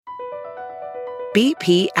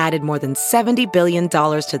BP added more than $70 billion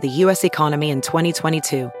to the U.S. economy in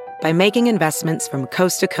 2022 by making investments from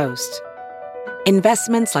coast to coast.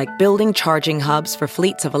 Investments like building charging hubs for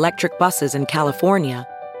fleets of electric buses in California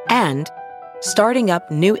and starting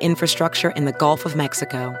up new infrastructure in the Gulf of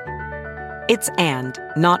Mexico. It's and,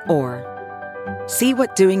 not or. See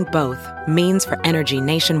what doing both means for energy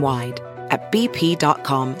nationwide at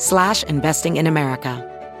bp.com/investing in America.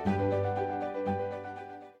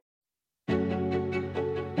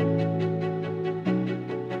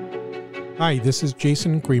 Hi, this is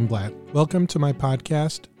Jason Greenblatt. Welcome to my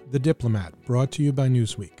podcast, The Diplomat, brought to you by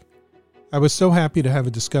Newsweek. I was so happy to have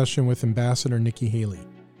a discussion with Ambassador Nikki Haley.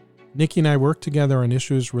 Nikki and I worked together on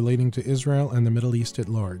issues relating to Israel and the Middle East at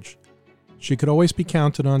large. She could always be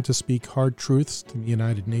counted on to speak hard truths to the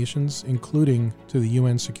United Nations, including to the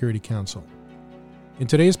UN Security Council. In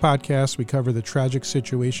today's podcast, we cover the tragic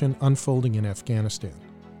situation unfolding in Afghanistan.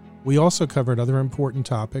 We also covered other important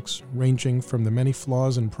topics, ranging from the many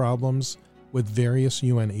flaws and problems with various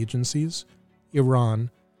UN agencies, Iran,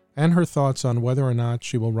 and her thoughts on whether or not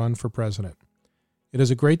she will run for president. It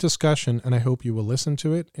is a great discussion, and I hope you will listen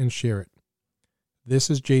to it and share it. This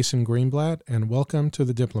is Jason Greenblatt, and welcome to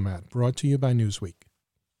The Diplomat, brought to you by Newsweek.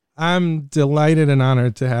 I'm delighted and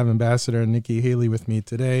honored to have Ambassador Nikki Haley with me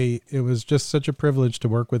today. It was just such a privilege to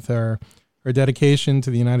work with her. Her dedication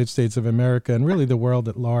to the United States of America and really the world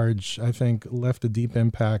at large, I think, left a deep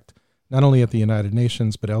impact, not only at the United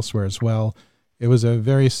Nations, but elsewhere as well. It was a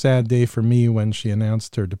very sad day for me when she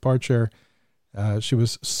announced her departure. She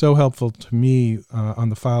was so helpful to me on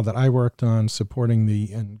the file that I worked on, supporting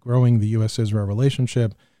and growing the U.S.-Israel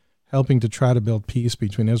relationship, helping to try to build peace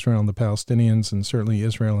between Israel and the Palestinians, and certainly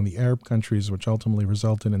Israel and the Arab countries, which ultimately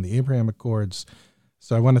resulted in the Abraham Accords.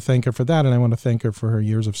 So I want to thank her for that, and I want to thank her for her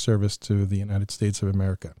years of service to the United States of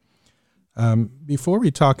America. Before we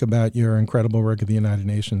talk about your incredible work at the United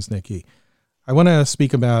Nations, Nikki, I want to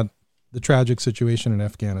speak about the tragic situation in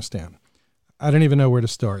Afghanistan. I don't even know where to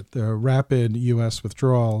start. The rapid U.S.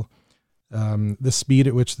 withdrawal, the speed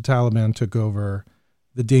at which the Taliban took over,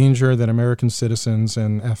 the danger that American citizens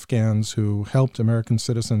and Afghans who helped American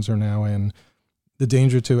citizens are now in, the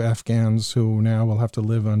danger to Afghans who now will have to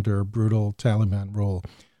live under brutal Taliban rule.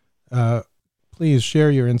 Please share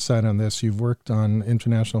your insight on this. You've worked on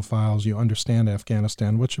international files. You understand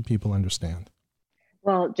Afghanistan. What should people understand?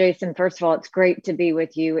 Well, Jason, first of all, it's great to be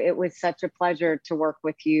with you. It was such a pleasure to work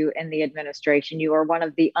with you in the administration. You are one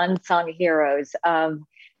of the unsung heroes of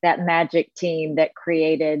that magic team that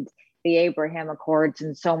created the Abraham Accords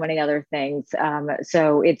and so many other things.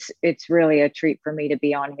 So it's really a treat for me to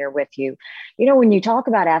be on here with you. You know, when you talk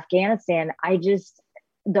about Afghanistan,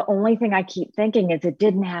 the only thing I keep thinking is it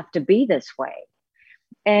didn't have to be this way.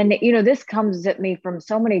 And, you know, this comes at me from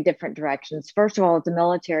so many different directions. First of all, as a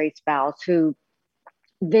military spouse who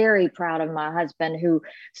very proud of my husband who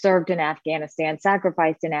served in Afghanistan,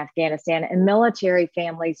 sacrificed in Afghanistan, and military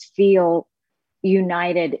families feel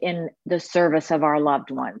united in the service of our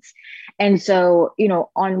loved ones. And so, you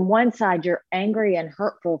know, on one side, you're angry and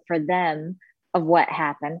hurtful for them of what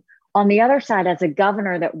happened. On the other side, as a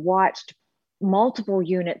governor that watched multiple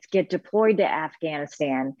units get deployed to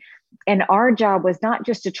Afghanistan, and our job was not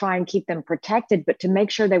just to try and keep them protected, but to make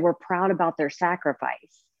sure they were proud about their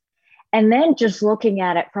sacrifice. And then just looking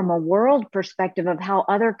at it from a world perspective of how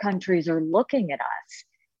other countries are looking at us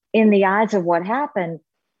in the eyes of what happened,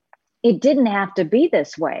 it didn't have to be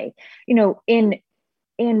this way. You know, in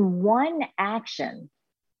one action,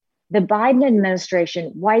 the Biden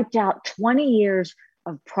administration wiped out 20 years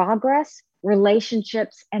of progress,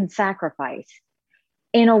 relationships, and sacrifice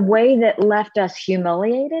in a way that left us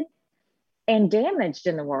humiliated and damaged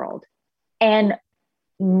in the world. And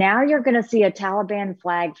now you're going to see a Taliban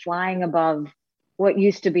flag flying above what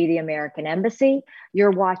used to be the American embassy.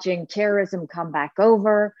 You're watching terrorism come back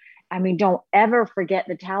over. I mean, don't ever forget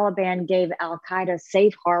the Taliban gave al-Qaeda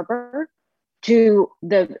safe harbor to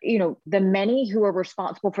the many who are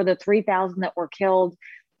responsible for the 3,000 that were killed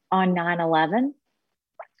on 9/11.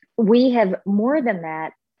 We have more than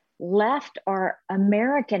that left our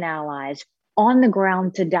American allies on the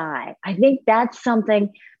ground to die. I think that's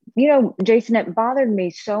something, you know, Jason, it bothered me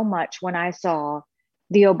so much when I saw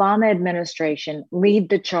the Obama administration lead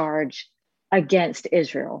the charge against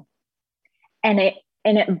Israel. And it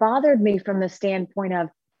bothered me from the standpoint of,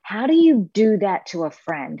 how do you do that to a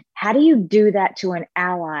friend? How do you do that to an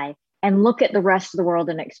ally and look at the rest of the world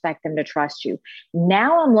and expect them to trust you?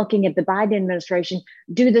 Now I'm looking at the Biden administration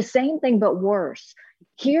do the same thing, but worse.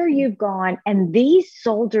 Here you've gone, and these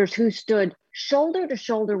soldiers who stood shoulder to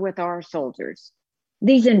shoulder with our soldiers,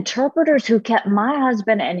 these interpreters who kept my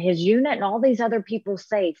husband and his unit and all these other people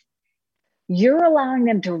safe, You're allowing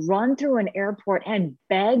them to run through an airport and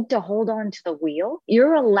beg to hold on to the wheel.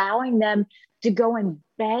 You're allowing them to go and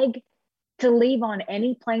beg to leave on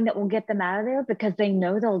any plane that will get them out of there because they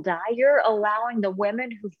know they'll die. You're allowing the women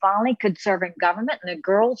who finally could serve in government and the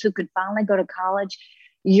girls who could finally go to college,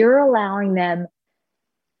 you're allowing them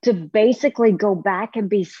to basically go back and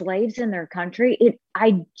be slaves in their country.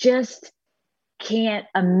 I just can't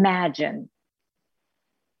imagine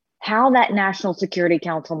how that National Security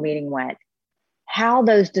Council meeting went, how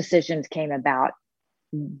those decisions came about,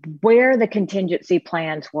 where the contingency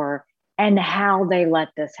plans were, and how they let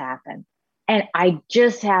this happen. And I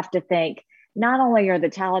just have to think, not only are the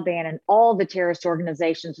Taliban and all the terrorist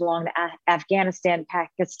organizations along the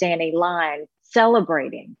Afghanistan-Pakistani line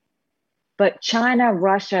celebrating, but China,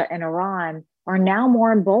 Russia, and Iran are now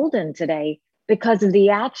more emboldened today because of the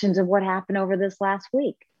actions of what happened over this last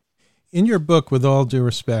week. In your book, With All Due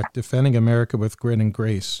Respect, Defending America with Grit and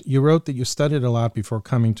Grace, you wrote that you studied a lot before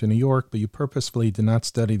coming to New York, but you purposefully did not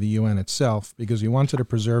study the UN itself because you wanted to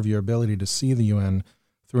preserve your ability to see the UN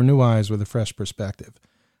through new eyes with a fresh perspective.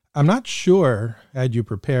 I'm not sure, had you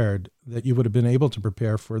prepared, that you would have been able to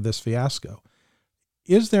prepare for this fiasco.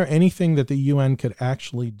 Is there anything that the UN could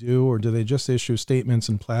actually do, or do they just issue statements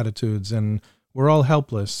and platitudes and we're all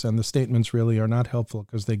helpless and the statements really are not helpful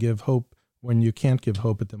because they give hope when you can't give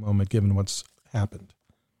hope at the moment given what's happened?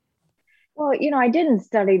 Well, I didn't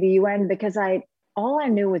study the UN because all I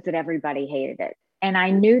knew was that everybody hated it. And I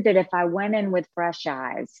knew that if I went in with fresh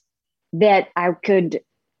eyes, that I could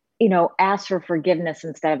ask for forgiveness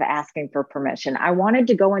instead of asking for permission. I wanted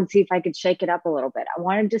to go and see if I could shake it up a little bit. I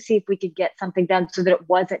wanted to see if we could get something done so that it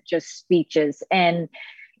wasn't just speeches and,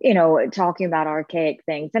 talking about archaic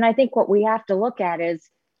things. And I think what we have to look at is,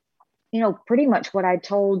 pretty much what I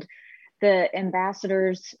told the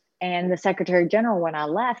ambassadors and the Secretary General when I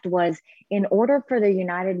left was, in order for the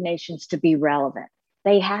United Nations to be relevant,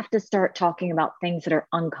 they have to start talking about things that are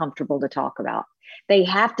uncomfortable to talk about. They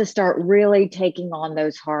have to start really taking on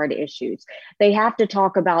those hard issues. They have to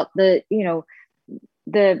talk about the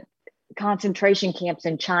concentration camps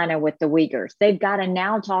in China with the Uyghurs. They've got to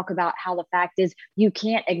now talk about how the fact is you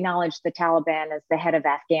can't acknowledge the Taliban as the head of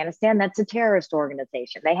Afghanistan. That's a terrorist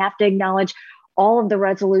organization. They have to acknowledge all of the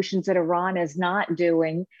resolutions that Iran is not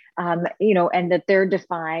doing, and that they're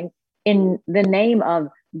defying in the name of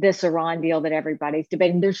this Iran deal that everybody's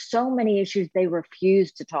debating. There's so many issues they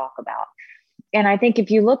refuse to talk about. And I think if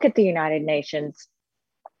you look at the United Nations,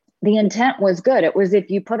 the intent was good. It was if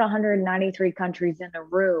you put 193 countries in a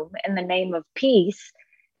room in the name of peace,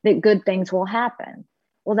 that good things will happen.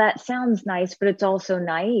 Well, that sounds nice, but it's also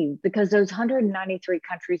naive because those 193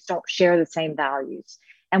 countries don't share the same values.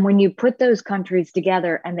 And when you put those countries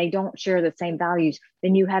together and they don't share the same values,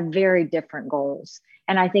 then you have very different goals.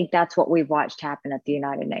 And I think that's what we've watched happen at the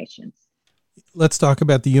United Nations. Let's talk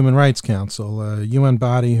about the Human Rights Council, a UN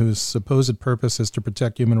body whose supposed purpose is to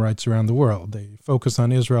protect human rights around the world. They focus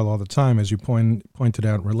on Israel all the time, as you pointed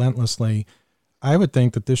out relentlessly. I would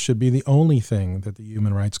think that this should be the only thing that the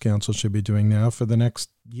Human Rights Council should be doing now for the next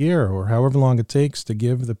year or however long it takes to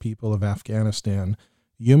give the people of Afghanistan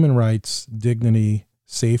human rights, dignity,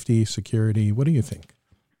 safety, security. What do you think?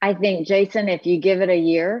 I think, Jason, if you give it a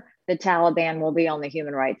year, the Taliban will be on the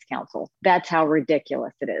Human Rights Council. That's how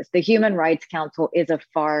ridiculous it is. The Human Rights Council is a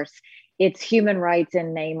farce. It's human rights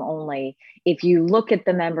in name only. If you look at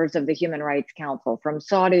the members of the Human Rights Council, from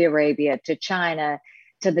Saudi Arabia to China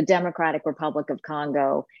to the Democratic Republic of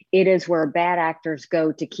Congo, it is where bad actors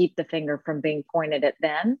go to keep the finger from being pointed at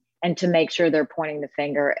them and to make sure they're pointing the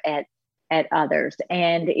finger at others.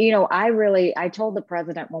 And, I told the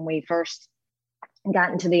president when we first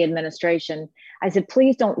got into the administration, I said,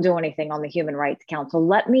 please don't do anything on the Human Rights Council.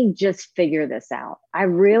 Let me just figure this out.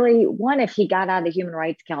 If he got out of the Human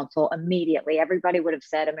Rights Council immediately, everybody would have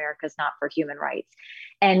said America's not for human rights.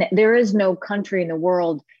 And there is no country in the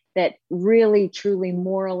world that really, truly,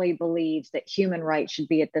 morally believes that human rights should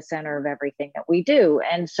be at the center of everything that we do.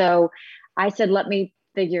 And so I said, let me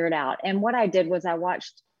figure it out. And what I did was I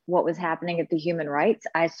watched what was happening at the human rights.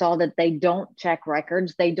 I saw that they don't check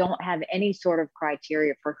records. They don't have any sort of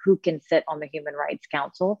criteria for who can sit on the Human Rights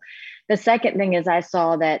Council. The second thing is I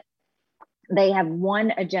saw that they have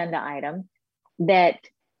one agenda item that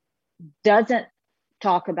doesn't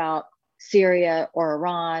talk about Syria or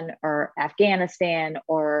Iran or Afghanistan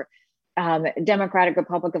or Democratic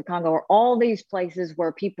Republic of Congo or all these places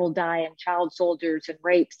where people die and child soldiers and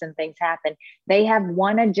rapes and things happen. They have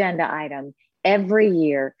one agenda item every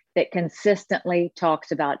year that consistently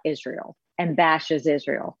talks about Israel and bashes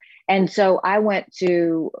Israel. And so I went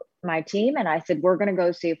to my team and I said, we're going to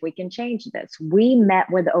go see if we can change this. We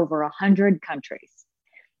met with over 100 countries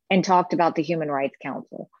and talked about the Human Rights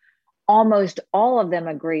Council. Almost all of them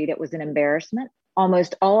agreed it was an embarrassment.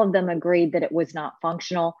 Almost all of them agreed that it was not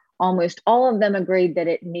functional. Almost all of them agreed that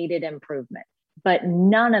it needed improvement, but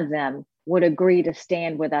none of them would agree to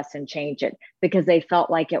stand with us and change it because they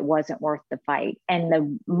felt like it wasn't worth the fight. And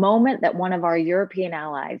the moment that one of our European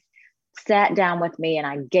allies sat down with me and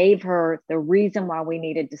I gave her the reason why we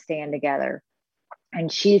needed to stand together,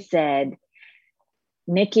 and she said,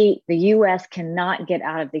 Nikki, the US cannot get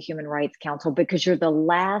out of the Human Rights Council because you're the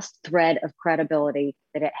last thread of credibility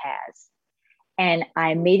that it has. And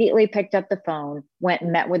I immediately picked up the phone, went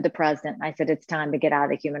and met with the president. And I said, it's time to get out of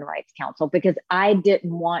the Human Rights Council because I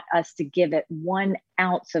didn't want us to give it 1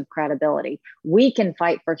 ounce of credibility. We can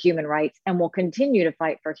fight for human rights and we'll continue to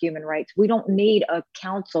fight for human rights. We don't need a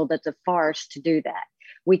council that's a farce to do that.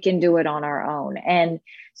 We can do it on our own. And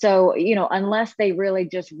so, unless they really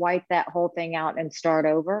just wipe that whole thing out and start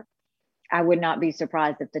over, I would not be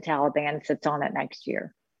surprised if the Taliban sits on it next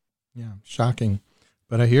year. Yeah, shocking.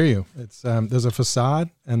 But I hear you. It's there's a facade,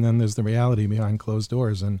 and then there's the reality behind closed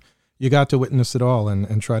doors, and you got to witness it all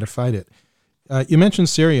and try to fight it. You mentioned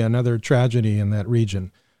Syria, another tragedy in that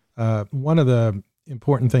region. One of the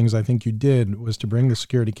important things I think you did was to bring the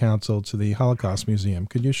Security Council to the Holocaust Museum.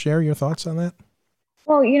 Could you share your thoughts on that?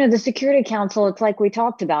 Well, the Security Council, it's like we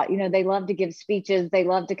talked about, they love to give speeches. They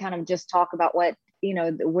love to kind of just talk about what,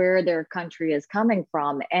 where their country is coming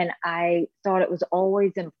from. And I thought it was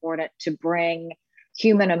always important to bring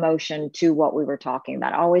human emotion to what we were talking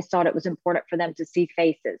about. I always thought it was important for them to see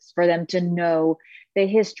faces, for them to know the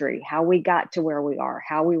history, how we got to where we are,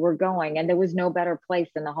 how we were going. And there was no better place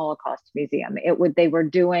than the Holocaust Museum. They were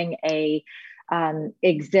doing a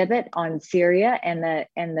exhibit on Syria and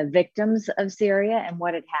the victims of Syria and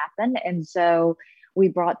what had happened. And so we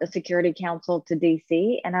brought the Security Council to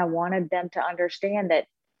DC, and I wanted them to understand that,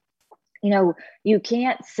 you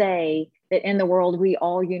can't say that in the world we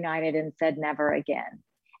all united and said never again,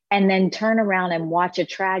 and then turn around and watch a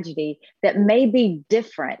tragedy that may be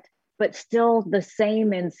different, but still the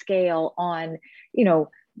same in scale on,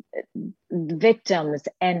 victims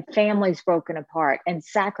and families broken apart and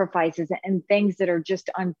sacrifices and things that are just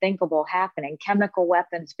unthinkable happening, chemical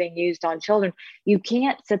weapons being used on children. You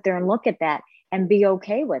can't sit there and look at that and be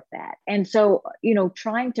okay with that. And so,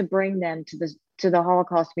 trying to bring them to the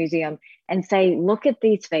Holocaust Museum and say, look at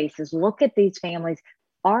these faces, look at these families.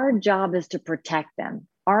 Our job is to protect them.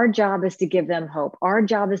 Our job is to give them hope. Our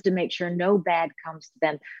job is to make sure no bad comes to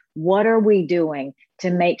them. What are we doing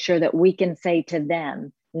to make sure that we can say to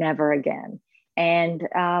them, never again? And,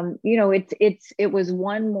 it was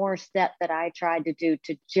one more step that I tried to do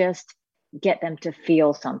to just get them to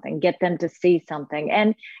feel something, get them to see something.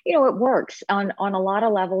 And, it works on a lot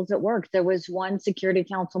of levels. It works. There was one Security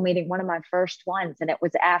Council meeting, one of my first ones, and it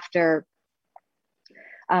was after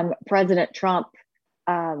President Trump.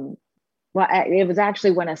 It was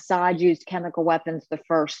actually when Assad used chemical weapons the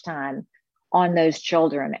first time on those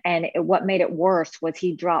children. And what made it worse was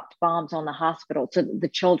he dropped bombs on the hospital, so the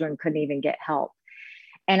children couldn't even get help.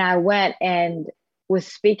 And I went and was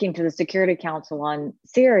speaking to the Security Council on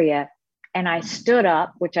Syria. And I stood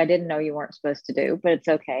up, which I didn't know you weren't supposed to do, but it's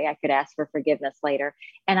okay. I could ask for forgiveness later.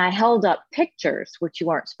 And I held up pictures, which you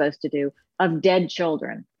weren't supposed to do, of dead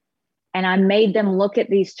children. And I made them look at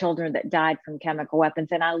these children that died from chemical weapons.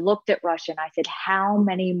 And I looked at Russia and I said, how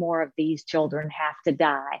many more of these children have to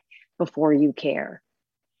die before you care?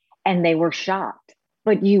 And they were shocked.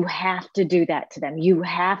 But you have to do that to them. You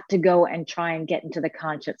have to go and try and get into the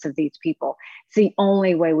conscience of these people. It's the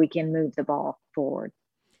only way we can move the ball forward.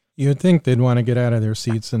 You'd think they'd want to get out of their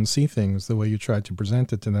seats and see things the way you tried to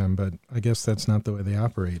present it to them, but I guess that's not the way they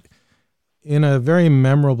operate. In a very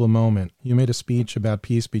memorable moment, you made a speech about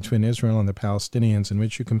peace between Israel and the Palestinians in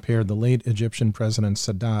which you compared the late Egyptian President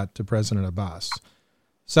Sadat to President Abbas.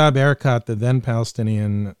 Saeb Erekat, the then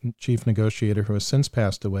Palestinian chief negotiator who has since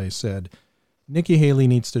passed away, said, Nikki Haley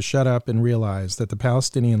needs to shut up and realize that the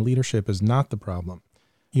Palestinian leadership is not the problem.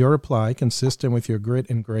 Your reply, consistent with your grit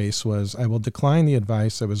and grace, was, I will decline the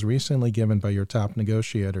advice that was recently given by your top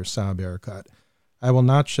negotiator, Saeb Erekat. I will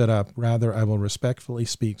not shut up. Rather, I will respectfully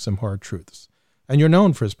speak some hard truths. And you're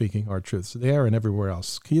known for speaking hard truths there and everywhere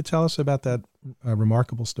else. Can you tell us about that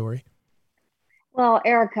remarkable story? Well,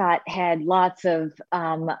 Erekat had lots of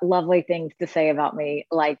lovely things to say about me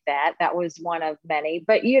like that. That was one of many.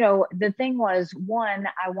 But, the thing was, one,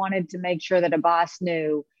 I wanted to make sure that Abbas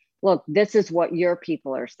knew, look, this is what your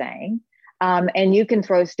people are saying. And you can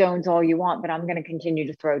throw stones all you want, but I'm going to continue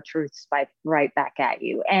to throw truths right back at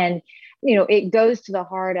you. And, it goes to the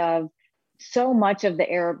heart of so much of the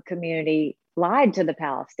Arab community lied to the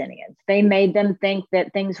Palestinians. They made them think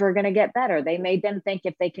that things were going to get better. They made them think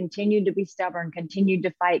if they continued to be stubborn, continued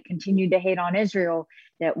to fight, continued to hate on Israel,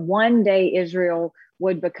 that one day Israel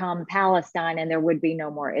would become Palestine and there would be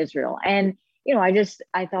no more Israel. And,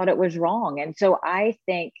 I thought it was wrong. And so I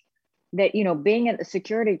think that, being at the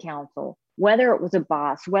Security Council, whether it was a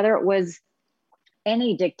boss, whether it was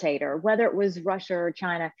any dictator, whether it was Russia or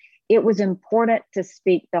China, it was important to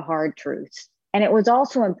speak the hard truths. And it was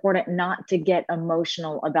also important not to get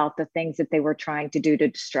emotional about the things that they were trying to do to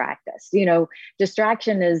distract us.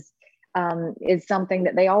 Distraction is something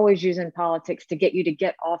that they always use in politics to get you to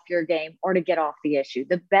get off your game or to get off the issue.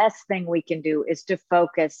 The best thing we can do is to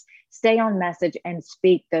focus, stay on message, and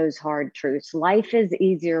speak those hard truths. Life is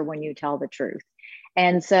easier when you tell the truth.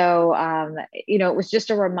 And so, it was just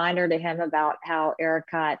a reminder to him about how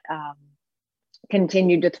ERCOT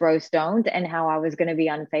continued to throw stones and how I was going to be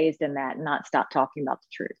unfazed in that and not stop talking about the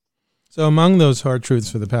truth. So among those hard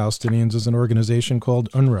truths for the Palestinians is an organization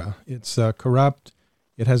called UNRWA. It's corrupt.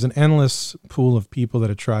 It has an endless pool of people that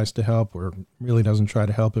it tries to help or really doesn't try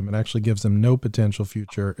to help them. It actually gives them no potential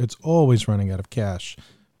future. It's always running out of cash.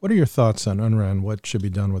 What are your thoughts on UNRWA and what should be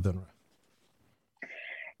done with UNRWA?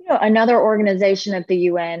 Another organization at the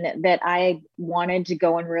UN that I wanted to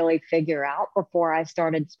go and really figure out before I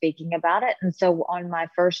started speaking about it. And so on my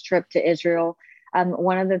first trip to Israel,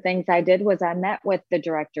 one of the things I did was I met with the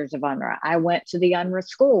directors of UNRWA. I went to the UNRWA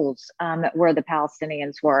schools where the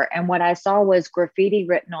Palestinians were. And what I saw was graffiti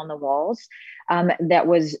written on the walls that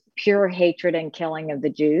was pure hatred and killing of the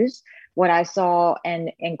Jews. What I saw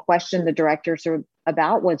and questioned the directors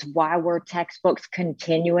about was why were textbooks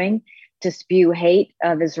continuing to spew hate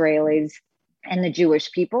of Israelis and the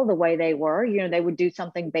Jewish people the way they were. They would do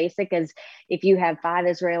something basic as if you have 5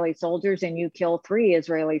 Israeli soldiers and you kill 3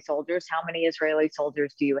 Israeli soldiers, how many Israeli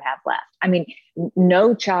soldiers do you have left? I mean,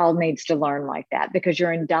 no child needs to learn like that because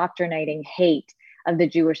you're indoctrinating hate of the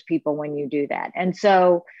Jewish people when you do that. And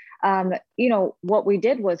so, what we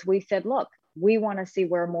did was we said, look, we want to see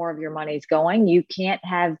where more of your money is going. You can't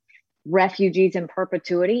have refugees in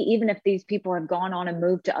perpetuity. Even if these people have gone on and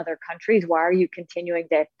moved to other countries, why are you continuing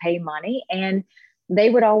to pay money? And they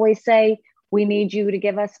would always say, we need you to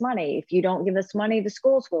give us money. If you don't give us money, the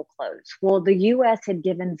schools will close. Well, the US had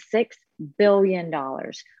given $6 billion,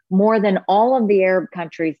 more than all of the Arab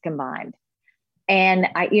countries combined. And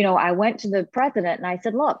I went to the president and I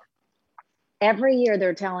said, look, every year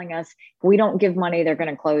they're telling us if we don't give money, they're going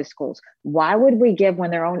to close schools. Why would we give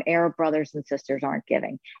when their own Arab brothers and sisters aren't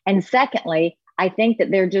giving? And secondly, I think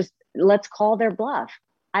that they're just, let's call their bluff.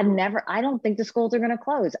 I don't think the schools are going to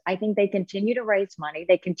close. I think they continue to raise money.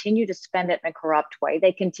 They continue to spend it in a corrupt way.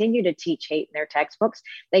 They continue to teach hate in their textbooks.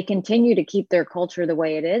 They continue to keep their culture the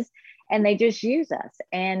way it is. And they just use us.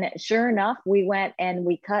 And sure enough, we went and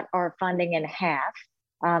we cut our funding in half.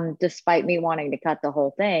 Despite me wanting to cut the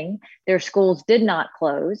whole thing, their schools did not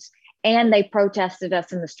close and they protested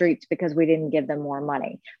us in the streets because we didn't give them more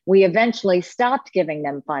money. We eventually stopped giving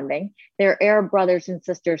them funding. Their Arab brothers and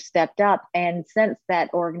sisters stepped up. And since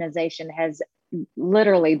that organization has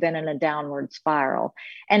literally been in a downward spiral.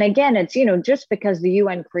 And again, it's, just because the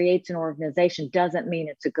UN creates an organization doesn't mean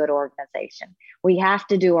it's a good organization. We have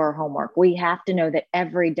to do our homework. We have to know that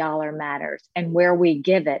every dollar matters and where we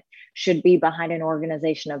give it should be behind an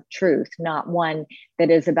organization of truth, not one that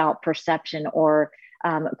is about perception or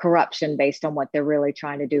corruption based on what they're really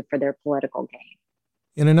trying to do for their political gain.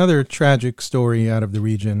 In another tragic story out of the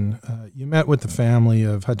region, you met with the family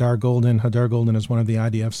of Hadar Golden. Hadar Golden is one of the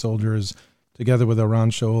IDF soldiers, together with Oran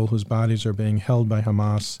Shaul, whose bodies are being held by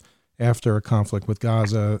Hamas after a conflict with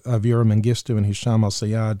Gaza. Avira Mengistu and Hisham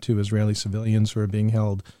al-Sayad, 2 Israeli civilians who are being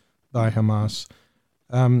held by Hamas.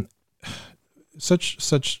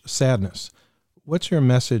 Such sadness. What's your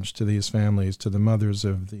message to these families, to the mothers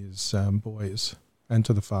of these boys, and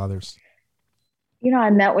to the fathers? I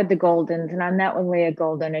met with the Goldens and I met with Leah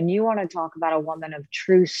Golden, and you want to talk about a woman of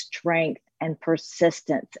true strength and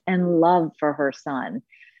persistence and love for her son.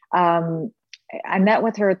 I met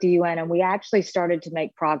with her at the UN and we actually started to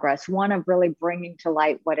make progress. One of really bringing to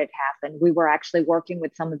light what had happened. We were actually working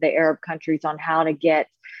with some of the Arab countries on how to get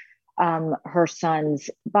her son's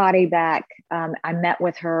body back. I met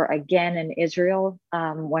with her again in Israel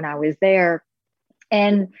when I was there.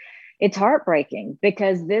 And it's heartbreaking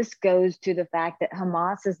because this goes to the fact that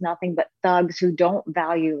Hamas is nothing but thugs who don't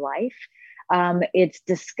value life. It's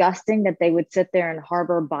disgusting that they would sit there and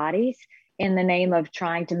harbor bodies in the name of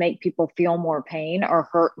trying to make people feel more pain or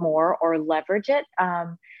hurt more or leverage it.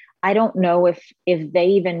 I don't know if they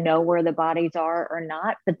even know where the bodies are or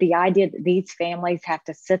not, but the idea that these families have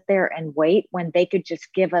to sit there and wait when they could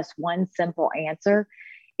just give us one simple answer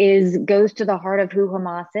goes to the heart of who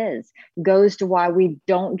Hamas is, goes to why we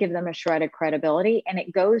don't give them a shred of credibility. And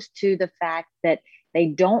it goes to the fact that they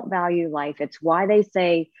don't value life. It's why they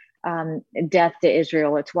say death to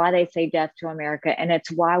Israel. It's why they say death to America. And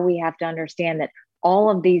it's why we have to understand that all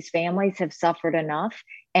of these families have suffered enough.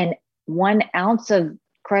 And 1 ounce of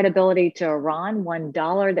credibility to Iran,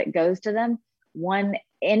 $1 that goes to them,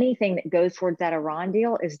 anything that goes towards that Iran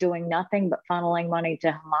deal is doing nothing but funneling money to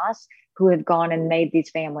Hamas, who have gone and made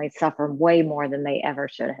these families suffer way more than they ever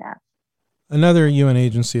should have. Another UN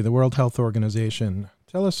agency, the World Health Organization.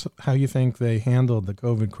 Tell us how you think they handled the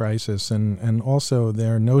COVID crisis and also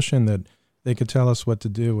their notion that they could tell us what to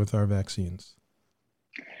do with our vaccines.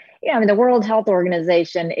 Yeah, I mean, the World Health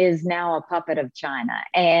Organization is now a puppet of China.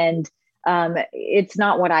 And it's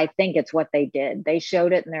not what I think, it's what they did. They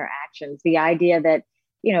showed it in their actions. The idea that,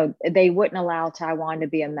 they wouldn't allow Taiwan to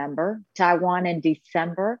be a member. Taiwan in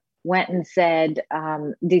December went and said,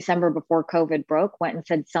 December before COVID broke, went and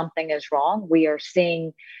said something is wrong. We are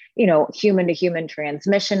seeing, human to human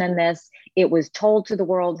transmission in this. It was told to the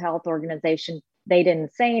World Health Organization. They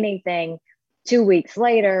didn't say anything. 2 weeks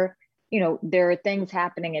later, there are things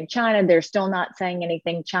happening in China. They're still not saying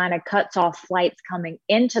anything. China cuts off flights coming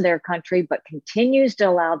into their country, but continues to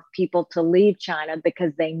allow people to leave China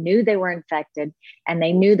because they knew they were infected and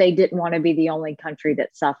they knew they didn't want to be the only country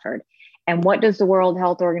that suffered. And what does the World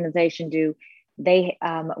Health Organization do? They,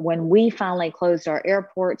 when we finally closed our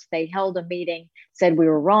airports, they held a meeting, said we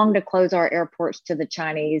were wrong to close our airports to the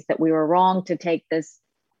Chinese, that we were wrong to take this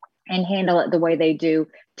and handle it the way they do.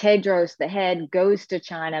 Tedros, the head, goes to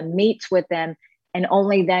China, meets with them, and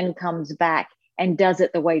only then comes back and does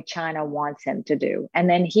it the way China wants him to do. And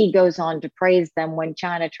then he goes on to praise them when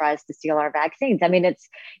China tries to steal our vaccines. I mean,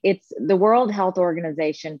 it's the World Health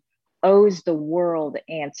Organization owes the world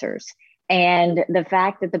answers. And the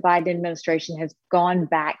fact that the Biden administration has gone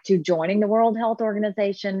back to joining the World Health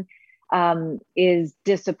Organization is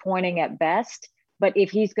disappointing at best. But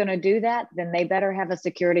if he's going to do that, then they better have a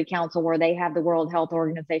Security Council where they have the World Health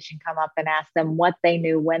Organization come up and ask them what they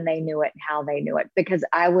knew, when they knew it, and how they knew it. Because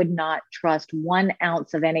I would not trust 1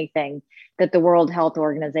 ounce of anything that the World Health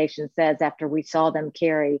Organization says after we saw them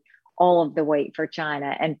carry all of the weight for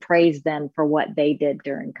China and praise them for what they did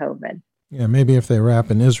during COVID. Yeah, maybe if they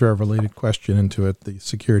wrap an Israel-related question into it, the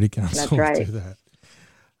Security Council That's right. will do that.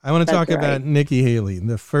 I want to talk about Nikki Haley,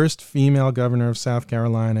 the first female governor of South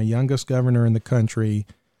Carolina, youngest governor in the country,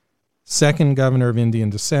 second governor of Indian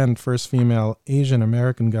descent, first female Asian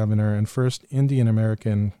American governor, and first Indian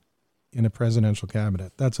American in a presidential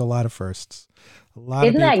cabinet. That's a lot of firsts.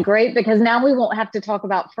 Isn't that great? Because now we won't have to talk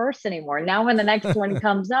about firsts anymore. Now when the next one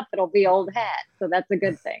comes up, it'll be old hat. So that's a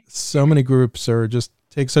good thing. So many groups just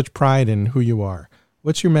take such pride in who you are.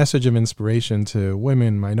 What's your message of inspiration to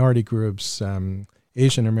women, minority groups,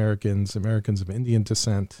 Asian Americans, Americans of Indian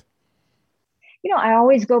descent? I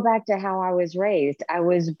always go back to how I was raised. I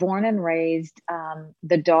was born and raised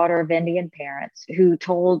the daughter of Indian parents who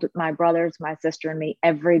told my brothers, my sister, and me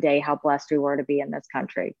every day how blessed we were to be in this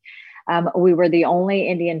country. We were the only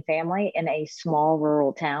Indian family in a small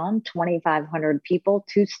rural town, 2,500 people,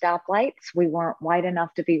 2 stoplights. We weren't white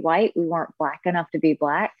enough to be white. We weren't black enough to be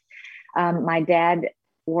black. My dad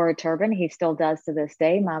wore a turban. He still does to this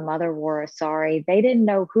day. My mother wore a sari. They didn't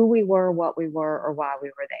know who we were, what we were, or why we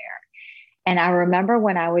were there. And I remember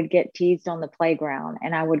when I would get teased on the playground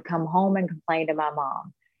and I would come home and complain to my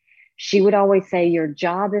mom, she would always say, your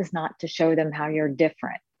job is not to show them how you're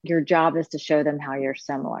different. Your job is to show them how you're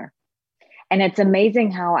similar. And it's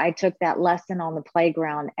amazing how I took that lesson on the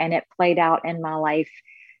playground and it played out in my life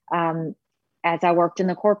as I worked in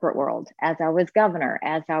the corporate world, as I was governor,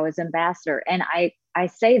 as I was ambassador. And I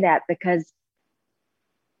say that because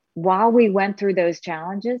while we went through those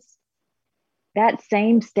challenges, that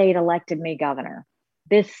same state elected me governor.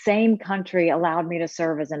 This same country allowed me to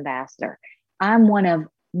serve as ambassador. I'm one of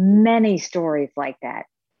many stories like that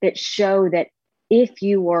show that if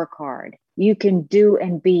you work hard, you can do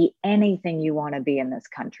and be anything you want to be in this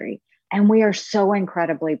country. And we are so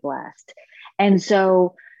incredibly blessed. And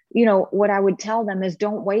so, what I would tell them is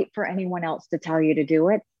don't wait for anyone else to tell you to do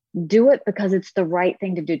it. Do it because it's the right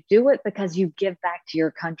thing to do. Do it because you give back to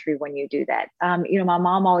your country when you do that. My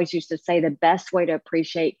mom always used to say the best way to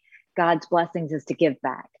appreciate God's blessings is to give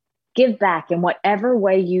back. Give back in whatever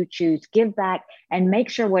way you choose. Give back and make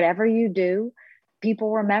sure whatever you do,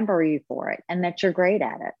 people remember you for it and that you're great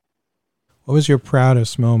at it. What was your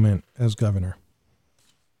proudest moment as governor?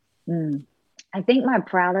 I think my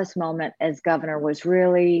proudest moment as governor was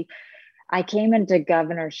really, I came into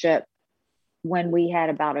governorship when we had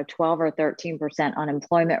about a 12 or 13%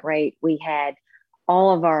 unemployment rate. We had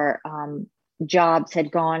all of our jobs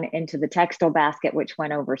had gone into the textile basket, which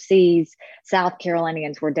went overseas. South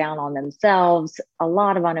Carolinians were down on themselves, a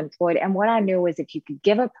lot of unemployed. And what I knew was if you could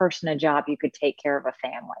give a person a job, you could take care of a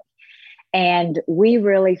family. And we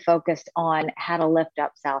really focused on how to lift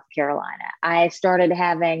up South Carolina. I started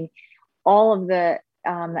having all of the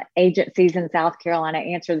agencies in South Carolina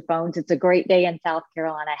answer the phones. It's a great day in South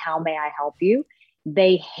Carolina. How may I help you?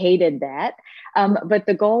 They hated that. But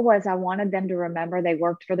the goal was I wanted them to remember they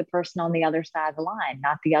worked for the person on the other side of the line,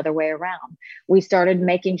 not the other way around. We started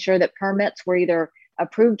making sure that permits were either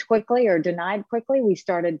approved quickly or denied quickly. We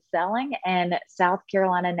started selling, and South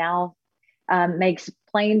Carolina now makes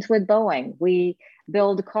planes with Boeing. We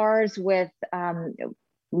build cars with,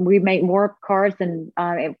 we make more cars than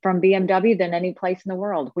from BMW than any place in the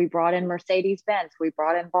world. We brought in Mercedes-Benz. We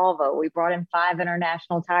brought in Volvo. We brought in 5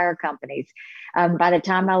 international tire companies. By the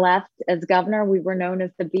time I left as governor, we were known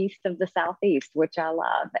as the beast of the Southeast, which I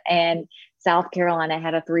love. And South Carolina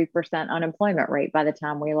had a 3% unemployment rate by the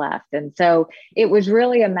time we left. And so it was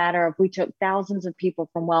really a matter of we took thousands of people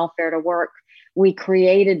from welfare to work. We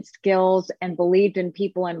created skills and believed in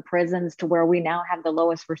people in prisons to where we now have the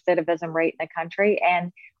lowest recidivism rate in the country.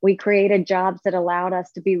 And we created jobs that allowed us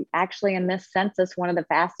to be actually in this census, one of the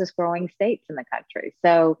fastest growing states in the country.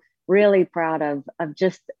 So really proud of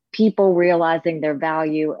just people realizing their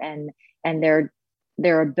value and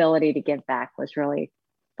their ability to give back was really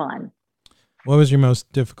fun. What was your most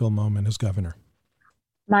difficult moment as governor?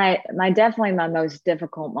 My most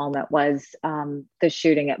difficult moment was the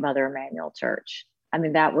shooting at Mother Emanuel Church. I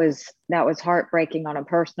mean, that was heartbreaking on a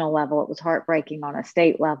personal level. It was heartbreaking on a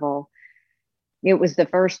state level. It was the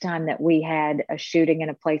first time that we had a shooting in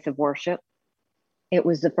a place of worship. It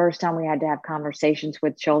was the first time we had to have conversations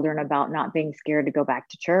with children about not being scared to go back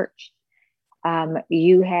to church.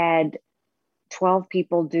 You had 12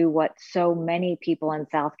 people do what so many people in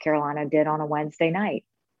South Carolina did on a Wednesday night.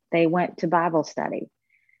 They went to Bible study.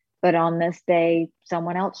 But on this day,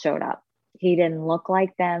 someone else showed up. He didn't look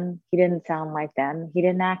like them. He didn't sound like them. He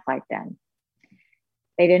didn't act like them.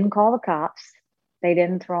 They didn't call the cops. They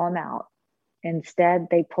didn't throw him out. Instead,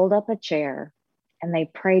 they pulled up a chair and they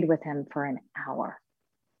prayed with him for an hour.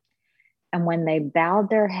 And when they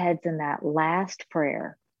bowed their heads in that last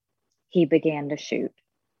prayer, he began to shoot.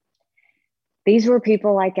 These were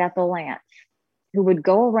people like Ethel Lance, who would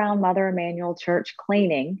go around Mother Emanuel Church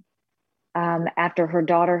cleaning after her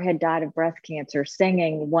daughter had died of breast cancer,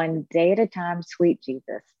 singing "One day at a time, sweet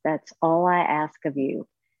Jesus, that's all I ask of you.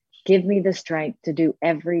 Give me the strength to do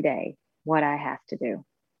every day what I have to do."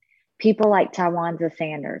 People like Tywanza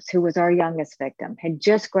Sanders, who was our youngest victim, had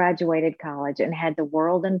just graduated college and had the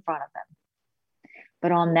world in front of him.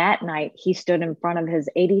 But on that night, he stood in front of his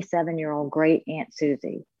 87-year-old great Aunt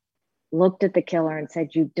Susie, looked at the killer and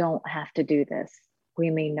said, "You don't have to do this. We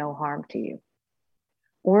mean no harm to you."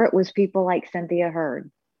 Or it was people like Cynthia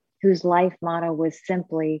Hurd, whose life motto was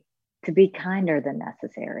simply to be kinder than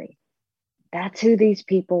necessary. That's who these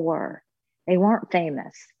people were. They weren't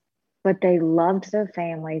famous, but they loved their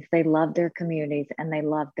families, they loved their communities, and they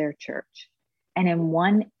loved their church. And in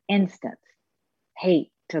one instance,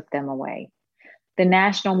 hate took them away. The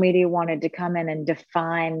national media wanted to come in and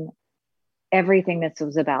define everything this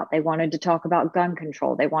was about. They wanted to talk about gun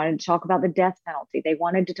control. They wanted to talk about the death penalty. They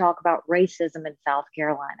wanted to talk about racism in South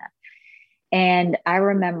Carolina. And I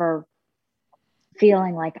remember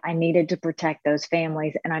feeling like I needed to protect those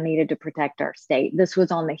families and I needed to protect our state. This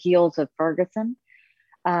was on the heels of Ferguson.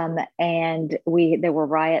 And there were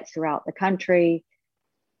riots throughout the country.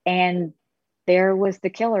 And there was the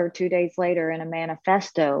killer 2 days later in a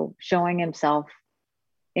manifesto showing himself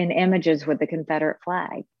in images with the Confederate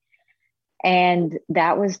flag. And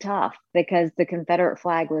that was tough because the Confederate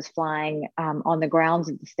flag was flying on the grounds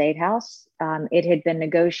of the State House. It had been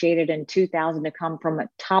negotiated in 2000 to come from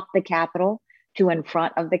atop the Capitol to in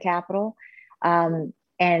front of the Capitol.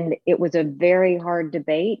 And it was a very hard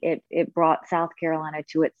debate. It brought South Carolina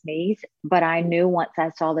to its knees. But I knew once I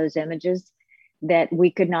saw those images that we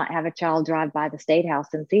could not have a child drive by the State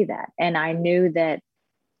House and see that. And I knew that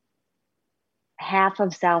half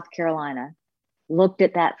of South Carolina looked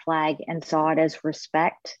at that flag and saw it as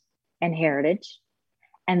respect and heritage.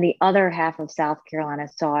 And the other half of South Carolina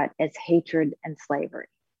saw it as hatred and slavery.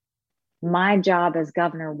 My job as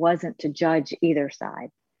governor wasn't to judge either side.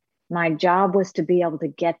 My job was to be able to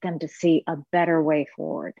get them to see a better way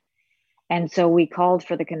forward. And so we called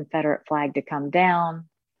for the Confederate flag to come down.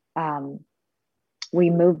 We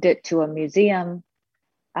moved it to a museum.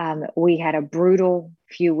 We had a brutal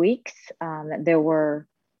few weeks. There were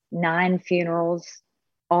 9 funerals,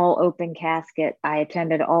 all open casket. I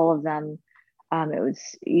attended all of them.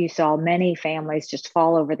 You saw many families just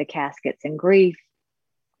fall over the caskets in grief.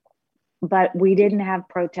 But we didn't have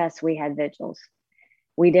protests, we had vigils.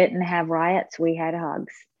 We didn't have riots, we had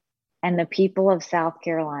hugs. And the people of South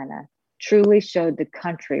Carolina truly showed the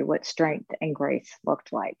country what strength and grace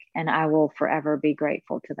looked like. And I will forever be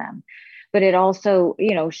grateful to them. But it also,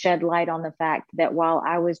 shed light on the fact that while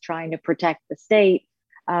I was trying to protect the state,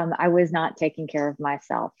 I was not taking care of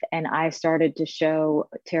myself. And I started to show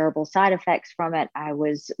terrible side effects from it. I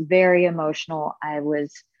was very emotional. I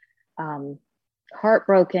was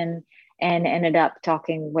heartbroken, and ended up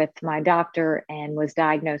talking with my doctor and was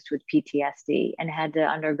diagnosed with PTSD and had to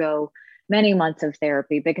undergo many months of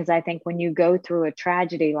therapy, because I think when you go through a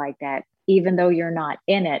tragedy like that, even though you're not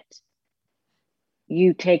in it,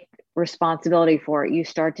 you take responsibility for it. You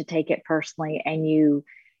start to take it personally, and you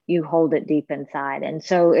hold it deep inside. And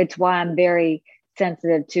so it's why I'm very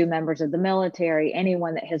sensitive to members of the military,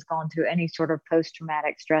 anyone that has gone through any sort of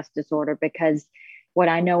post-traumatic stress disorder, because what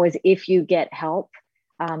I know is if you get help,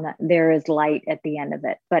 there is light at the end of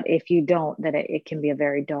it. But if you don't, then it can be a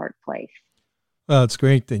very dark place. Well, it's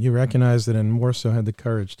great that you recognized it and more so had the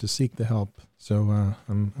courage to seek the help. So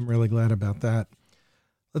I'm really glad about that.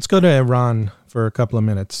 Let's go to Iran for a couple of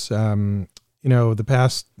minutes. Since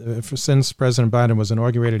President Biden was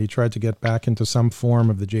inaugurated, he tried to get back into some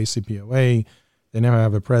form of the JCPOA. They now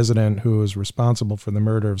have a president who is responsible for the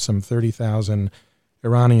murder of some 30,000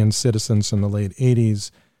 Iranian citizens in the late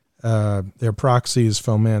 80s. Their proxies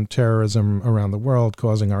foment terrorism around the world,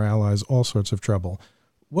 causing our allies all sorts of trouble.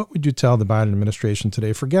 What would you tell the Biden administration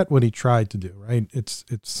today? Forget what he tried to do, right?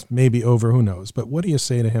 It's maybe over, who knows? But what do you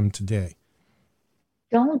say to him today?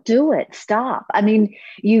 Don't do it. Stop. I mean,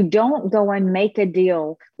 you don't go and make a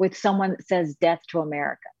deal with someone that says death to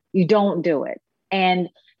America. You don't do it. And,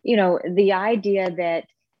 the idea that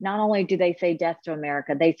not only do they say death to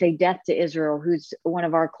America, they say death to Israel, who's one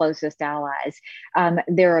of our closest allies.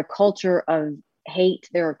 They're a culture of hate.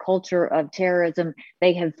 They're a culture of terrorism.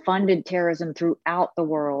 They have funded terrorism throughout the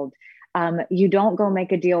world. You don't go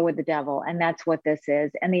make a deal with the devil. And that's what this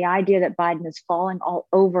is. And the idea that Biden is falling all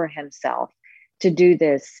over himself to do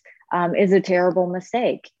this is a terrible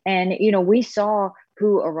mistake. And, we saw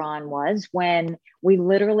who Iran was when we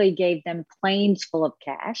literally gave them planes full of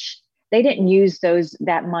cash. They didn't use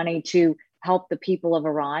that money to help the people of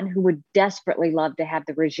Iran, who would desperately love to have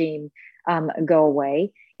the regime go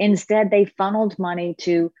away. Instead, they funneled money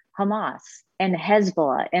to Hamas and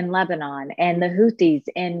Hezbollah in Lebanon and the Houthis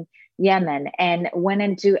in Yemen, and went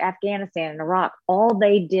into Afghanistan and Iraq. All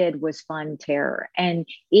they did was fund terror. And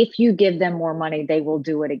if you give them more money, they will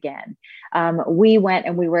do it again. We went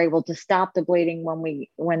and we were able to stop the bleeding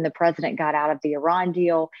when the president got out of the Iran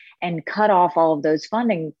deal and cut off all of those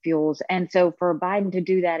funding fuels. And so for Biden to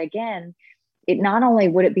do that again, it not only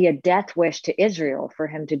would it be a death wish to Israel for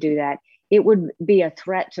him to do that, it would be a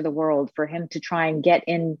threat to the world for him to try and get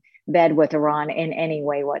in bed with Iran in any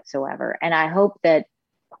way whatsoever. And I hope that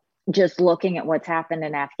just looking at what's happened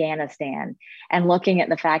in Afghanistan and looking at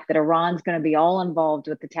the fact that Iran's going to be all involved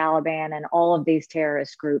with the Taliban and all of these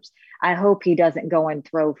terrorist groups, I hope he doesn't go and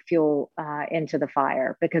throw fuel into the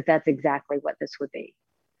fire, because that's exactly what this would be.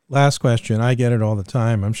 Last question. I get it all the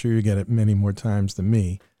time. I'm sure you get it many more times than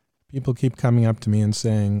me. People keep coming up to me and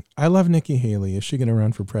saying, I love Nikki Haley. Is she going to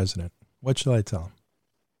run for president? What should I tell them?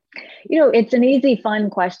 It's an easy, fun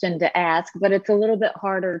question to ask, but it's a little bit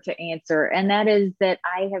harder to answer. And that is that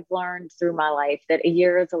I have learned through my life that a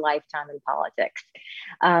year is a lifetime in politics.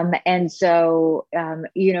 And so,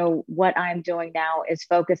 what I'm doing now is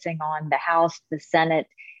focusing on the House, the Senate,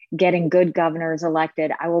 getting good governors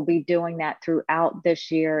elected. I will be doing that throughout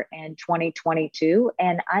this year and 2022.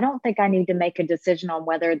 And I don't think I need to make a decision on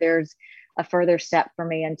whether there's a further step for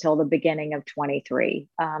me until the beginning of 23.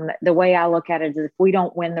 The way I look at it is if we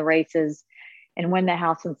don't win the races and win the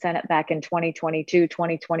House and Senate back in 2022,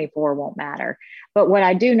 2024 won't matter. But what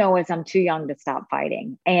I do know is I'm too young to stop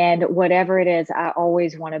fighting. And whatever it is, I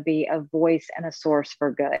always want to be a voice and a source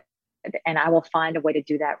for good. And I will find a way to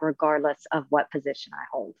do that regardless of what position I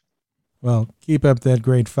hold. Well, keep up that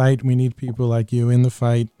great fight. We need people like you in the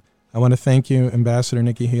fight. I want to thank you, Ambassador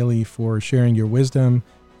Nikki Haley, for sharing your wisdom,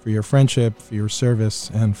 for your friendship, for your service,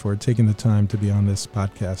 and for taking the time to be on this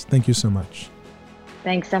podcast. Thank you so much.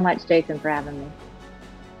 Thanks so much, Jason, for having me.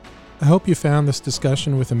 I hope you found this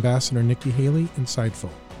discussion with Ambassador Nikki Haley insightful.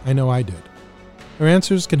 I know I did. Her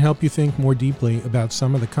answers can help you think more deeply about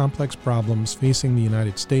some of the complex problems facing the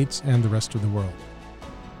United States and the rest of the world.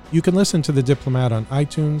 You can listen to The Diplomat on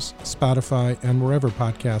iTunes, Spotify, and wherever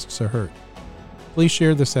podcasts are heard. Please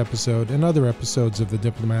share this episode and other episodes of The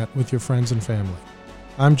Diplomat with your friends and family.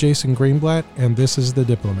 I'm Jason Greenblatt, and this is The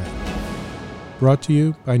Diplomat. brought to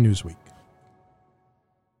you by Newsweek.